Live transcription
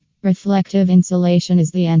Reflective insulation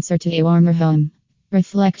is the answer to a warmer home.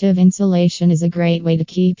 Reflective insulation is a great way to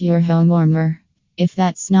keep your home warmer. If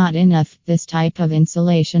that's not enough, this type of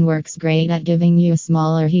insulation works great at giving you a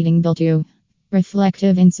smaller heating bill too.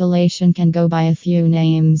 Reflective insulation can go by a few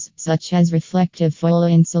names, such as reflective foil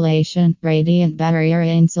insulation, radiant barrier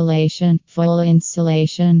insulation, foil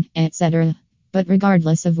insulation, etc. But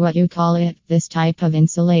regardless of what you call it, this type of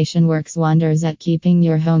insulation works wonders at keeping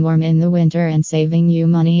your home warm in the winter and saving you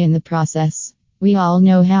money in the process. We all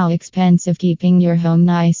know how expensive keeping your home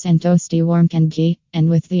nice and toasty warm can be, and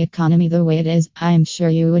with the economy the way it is, I'm sure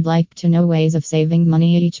you would like to know ways of saving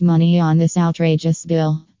money on this outrageous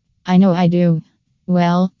bill. I know I do.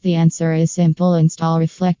 Well, the answer is simple: install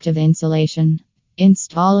reflective insulation.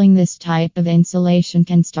 Installing this type of insulation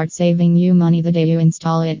can start saving you money the day you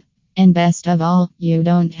install it. And best of all, you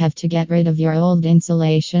don't have to get rid of your old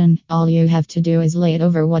insulation. All you have to do is lay it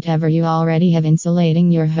over whatever you already have insulating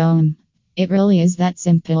your home. It really is that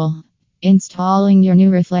simple. Installing your new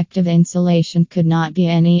reflective insulation could not be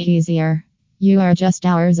any easier. You are just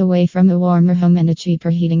hours away from a warmer home and a cheaper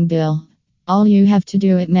heating bill. All you have to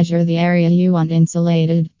do is measure the area you want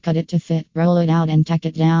insulated, cut it to fit, roll it out and tack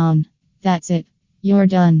it down. That's it. You're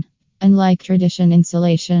done. Unlike traditional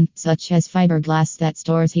insulation, such as fiberglass that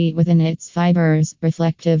stores heat within its fibers,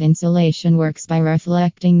 reflective insulation works by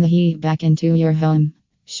reflecting the heat back into your home.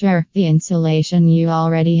 Sure, the insulation you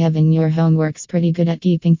already have in your home works pretty good at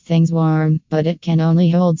keeping things warm, but it can only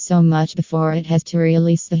hold so much before it has to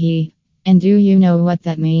release the heat. And do you know what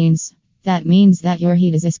that means? That means that your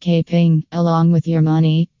heat is escaping, along with your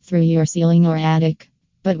money, through your ceiling or attic.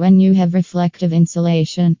 But when you have reflective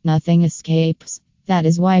insulation, nothing escapes. That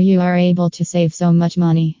is why you are able to save so much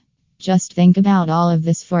money. Just think about all of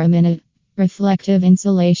this for a minute. Reflective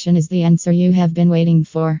insulation is the answer you have been waiting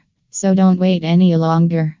for. So don't wait any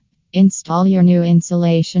longer. Install your new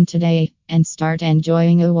insulation today and start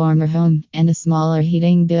enjoying a warmer home and a smaller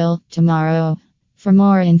heating bill tomorrow. For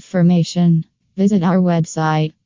more information, visit our website